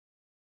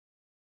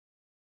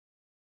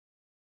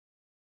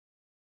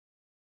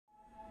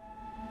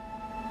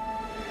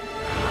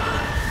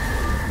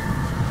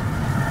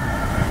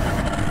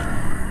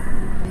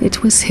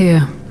It was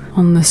here,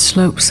 on the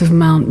slopes of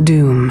Mount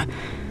Doom,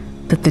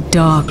 that the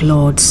Dark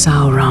Lord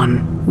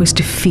Sauron was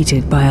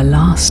defeated by a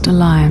last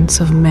alliance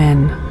of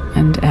men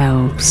and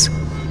elves.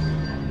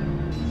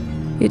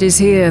 It is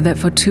here that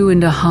for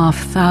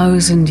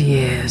 2,500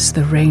 years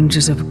the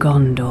Rangers of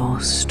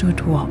Gondor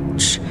stood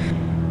watch,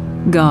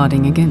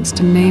 guarding against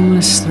a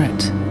nameless threat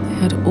they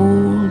had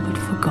all but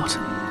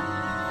forgotten.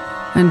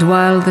 And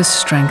while the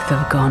strength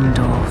of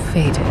Gondor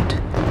faded,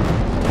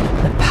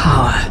 the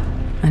power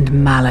and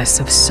malice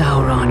of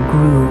Sauron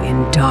grew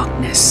in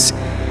darkness.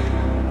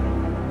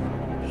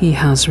 He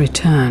has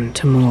returned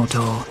to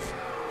Mordor.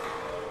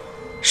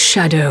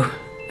 Shadow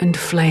and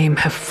flame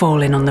have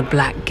fallen on the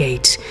Black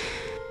Gate,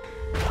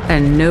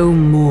 and no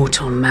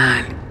mortal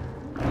man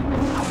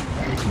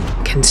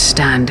can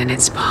stand in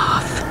its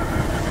path.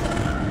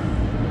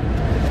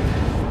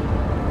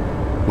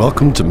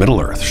 Welcome to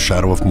Middle-earth,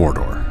 Shadow of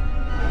Mordor.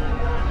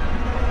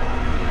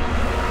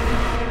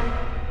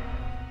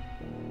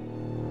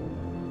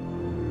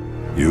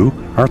 You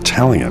are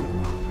Talion,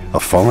 a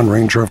fallen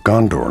ranger of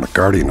Gondor and a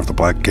guardian of the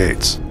Black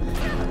Gates,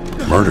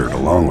 murdered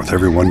along with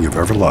everyone you've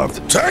ever loved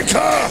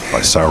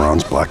by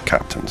Sauron's black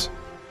captains.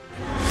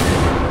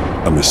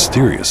 A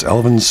mysterious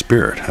elven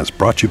spirit has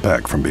brought you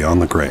back from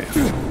beyond the grave.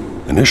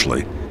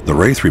 Initially, the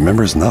Wraith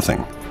remembers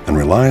nothing and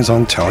relies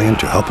on Talion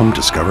to help him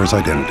discover his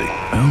identity.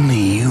 Only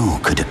you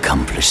could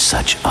accomplish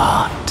such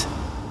art,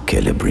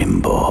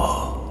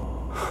 Celebrimbor.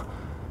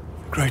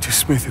 Greatest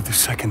smith of the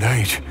Second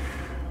Age.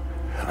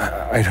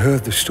 I'd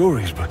heard the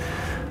stories, but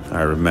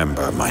I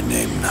remember my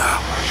name now.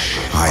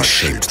 I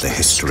shaped the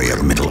history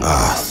of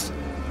Middle-earth.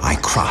 I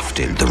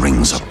crafted the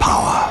Rings of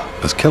Power.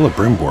 As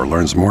Celebrimbor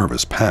learns more of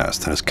his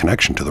past and his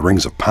connection to the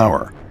Rings of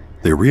Power,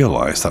 they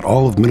realize that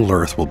all of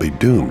Middle-earth will be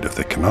doomed if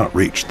they cannot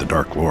reach the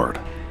Dark Lord.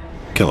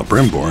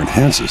 Celebrimbor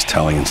enhances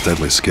Talion's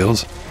deadly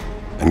skills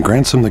and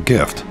grants him the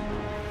gift,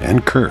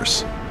 and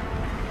curse,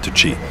 to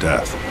cheat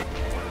death.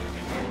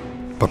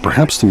 But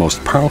perhaps the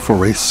most powerful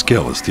Wraith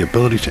skill is the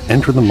ability to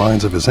enter the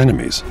minds of his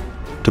enemies,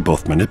 to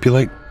both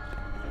manipulate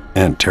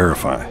and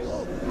terrify.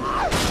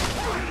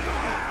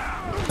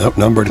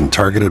 Outnumbered and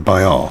targeted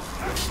by all,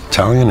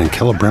 Talion and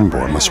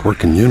Celebrimbor must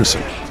work in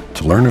unison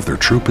to learn of their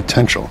true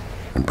potential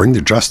and bring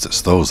to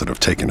justice those that have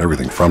taken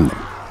everything from them.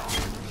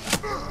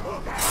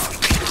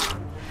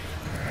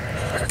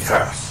 The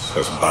curse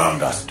has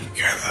bound us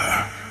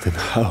together. then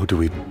how do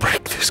we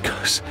break this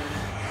curse?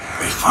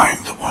 We find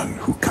the one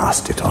who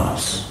cast it on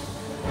us.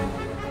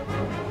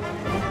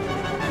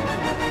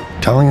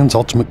 Talion's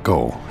ultimate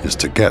goal is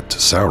to get to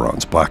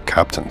Sauron's black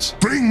captains.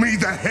 Bring me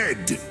the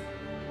head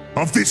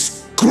of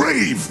this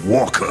grave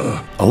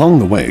walker! Along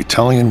the way,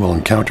 Talion will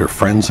encounter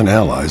friends and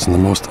allies in the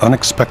most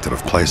unexpected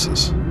of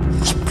places.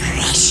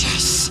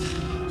 Precious.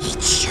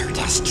 It showed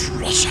us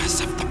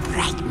treasures of the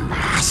Bright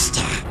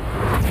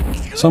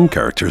Master. Some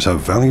characters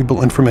have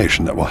valuable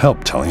information that will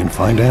help Talion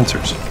find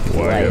answers.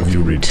 Why have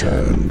you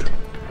returned?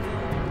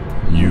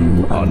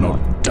 You are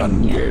not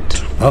done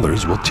yet.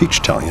 Others will teach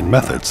Talion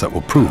methods that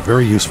will prove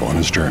very useful in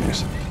his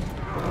journeys.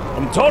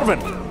 I'm Torvin,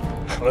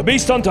 the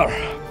Beast Hunter.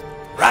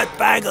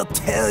 Ratbag will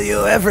tell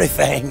you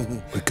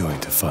everything. We're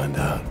going to find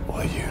out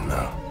why you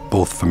know.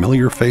 Both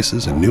familiar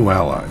faces and new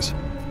allies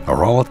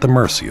are all at the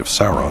mercy of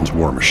Sauron's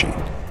war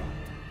machine.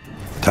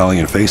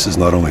 Talion faces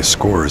not only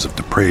scores of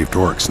depraved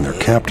orcs and their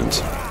captains,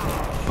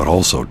 but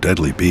also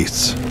deadly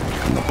beasts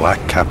and the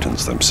black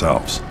captains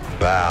themselves.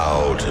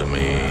 Bow to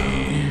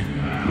me.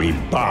 We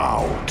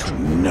bow to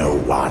no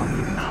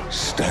one.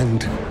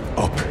 Stand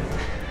up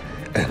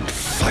and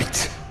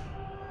fight.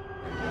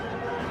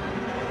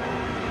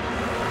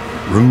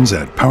 Runes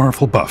add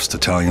powerful buffs to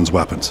Talion's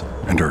weapons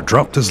and are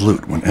dropped as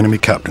loot when enemy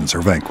captains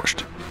are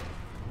vanquished.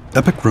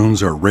 Epic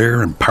runes are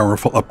rare and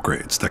powerful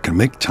upgrades that can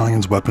make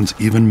Talion's weapons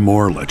even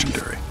more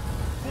legendary.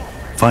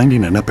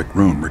 Finding an epic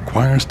rune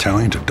requires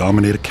Talion to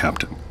dominate a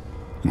captain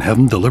and have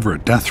him deliver a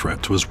death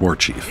threat to his war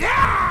chief.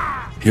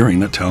 Hearing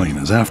that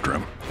Talion is after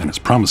him and is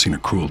promising a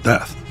cruel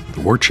death,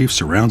 the war chief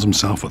surrounds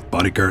himself with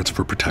bodyguards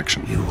for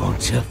protection. You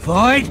want to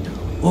fight?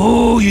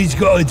 All he's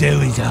got to do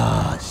is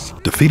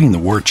ask. Defeating the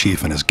war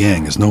chief and his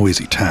gang is no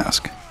easy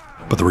task,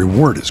 but the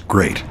reward is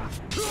great.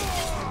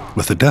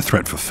 With the death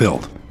threat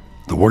fulfilled,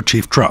 the war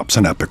chief drops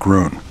an epic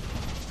rune.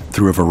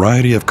 Through a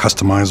variety of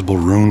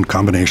customizable rune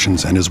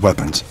combinations and his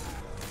weapons,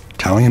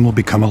 Talion will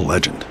become a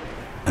legend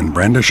and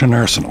brandish an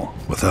arsenal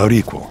without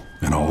equal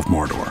in all of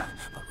Mordor.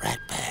 But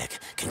Ratbag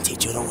can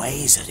teach you the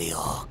ways of the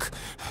orc.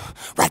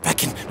 Ratbag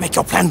can make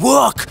your plan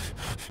work.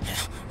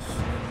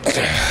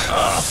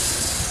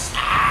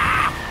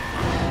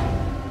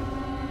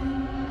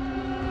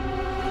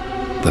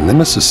 The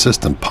Nemesis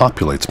system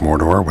populates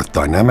Mordor with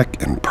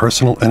dynamic and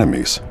personal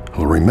enemies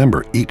who will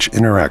remember each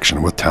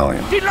interaction with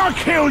Talion. Didn't I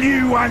kill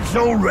you once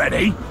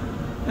already?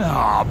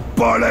 Ah,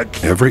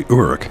 bollocks! Every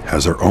Uruk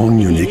has their own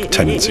unique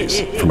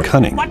tendencies, from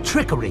cunning What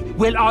trickery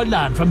will I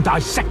learn from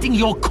dissecting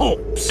your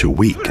corpse? to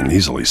weak and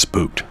easily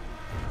spooked.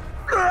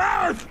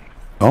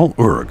 All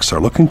Uruks are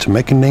looking to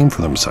make a name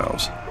for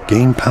themselves,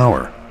 gain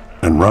power,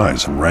 and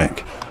rise in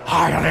rank.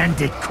 I'll end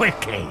it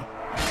quickly.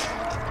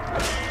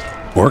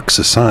 Orc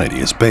society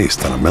is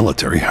based on a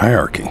military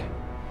hierarchy.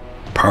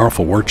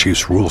 Powerful war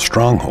chiefs rule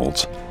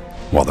strongholds,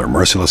 while their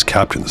merciless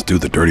captains do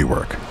the dirty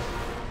work.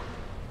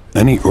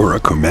 Any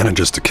Uruk who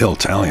manages to kill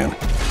Talion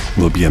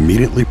will be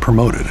immediately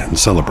promoted and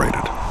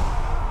celebrated.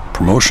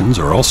 Promotions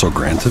are also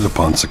granted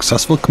upon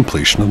successful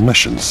completion of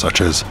missions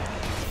such as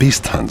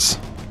beast hunts,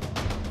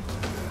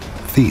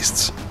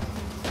 feasts,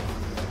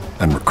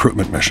 and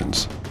recruitment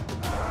missions.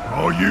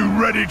 Are you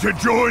ready to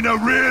join a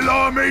real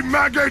army,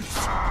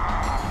 maggots?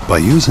 By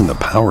using the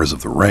powers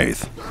of the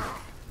Wraith,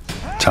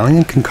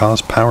 Talion can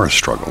cause power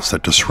struggles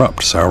that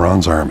disrupt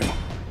Sauron's army.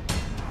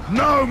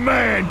 No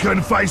man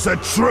can face a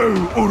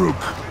true Uruk.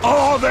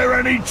 Are there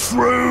any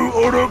true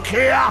Uruk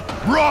here?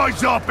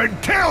 Rise up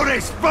and kill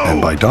this fool!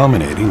 And by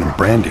dominating and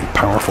branding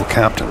powerful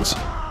captains,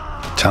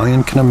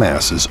 Talion can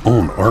amass his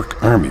own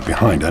orc army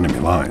behind enemy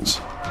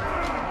lines.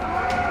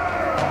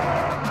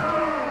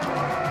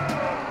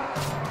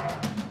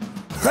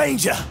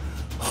 Ranger!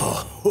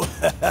 Oh,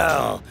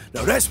 well,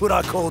 now that's what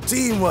I call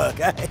teamwork,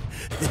 eh?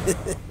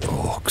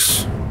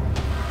 Orcs.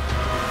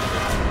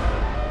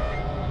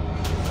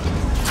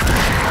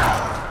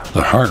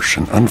 The harsh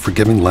and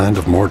unforgiving land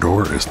of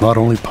Mordor is not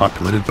only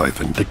populated by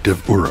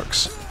vindictive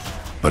Uruks,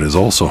 but is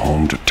also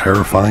home to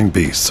terrifying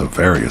beasts of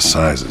various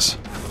sizes.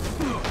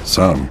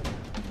 Some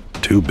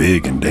too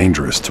big and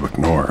dangerous to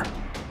ignore.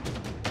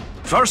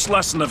 First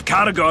lesson of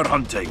Caragor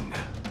hunting: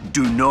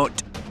 do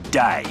not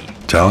die.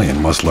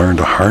 Talion must learn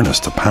to harness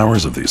the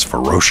powers of these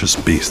ferocious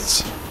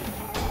beasts,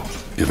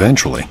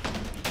 eventually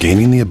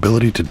gaining the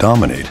ability to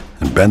dominate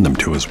and bend them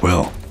to his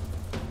will.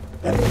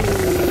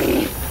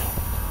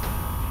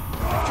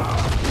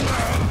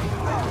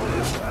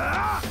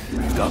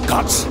 Got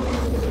guts.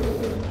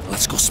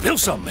 Let's go spill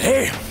some,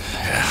 eh?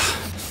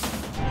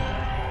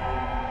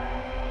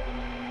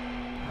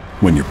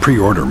 When you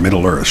pre-order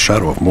Middle-earth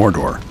Shadow of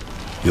Mordor,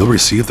 you'll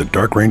receive the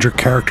Dark Ranger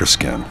character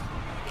skin,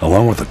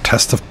 along with a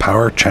Test of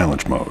Power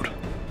challenge mode.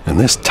 In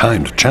this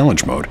timed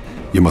challenge mode,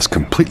 you must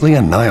completely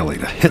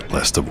annihilate a hit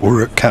list of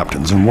Uruk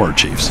captains and war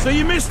chiefs. So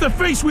you missed the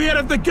feast we had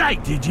at the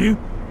gate, did you?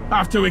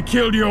 After we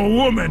killed your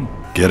woman?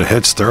 Get a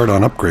head start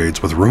on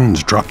upgrades with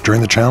runes dropped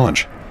during the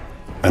challenge,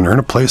 and earn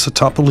a place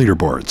atop the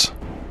leaderboards.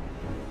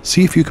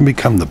 See if you can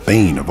become the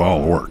bane of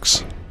all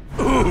orcs.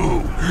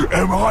 Ooh,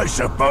 am I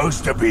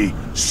supposed to be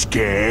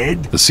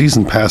scared? The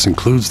season pass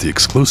includes the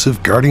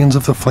exclusive Guardians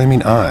of the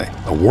Flaming Eye,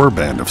 a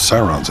warband of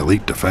Sauron's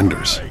elite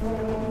defenders.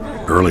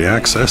 Early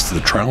access to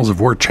the Trials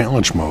of War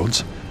challenge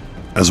modes,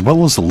 as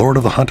well as the Lord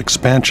of the Hunt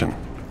expansion,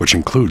 which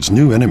includes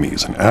new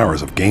enemies and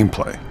hours of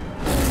gameplay.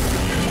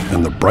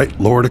 And the Bright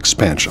Lord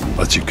expansion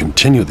lets you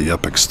continue the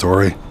epic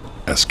story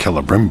as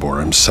Celebrimbor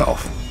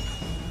himself.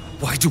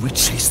 Why do we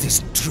chase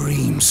these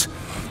dreams?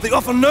 They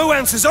offer no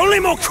answers, only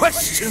more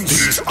questions!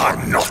 These are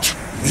not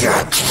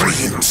mere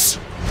dreams.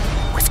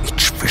 With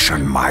each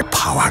vision, my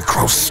power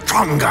grows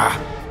stronger.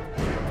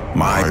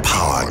 My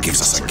power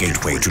gives us a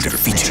gateway to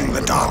defeating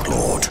the Dark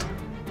Lord.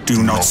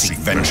 Do not seek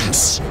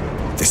vengeance.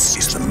 This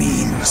is the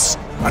means.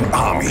 An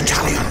army,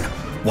 Talion.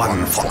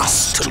 One for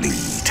us to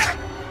lead.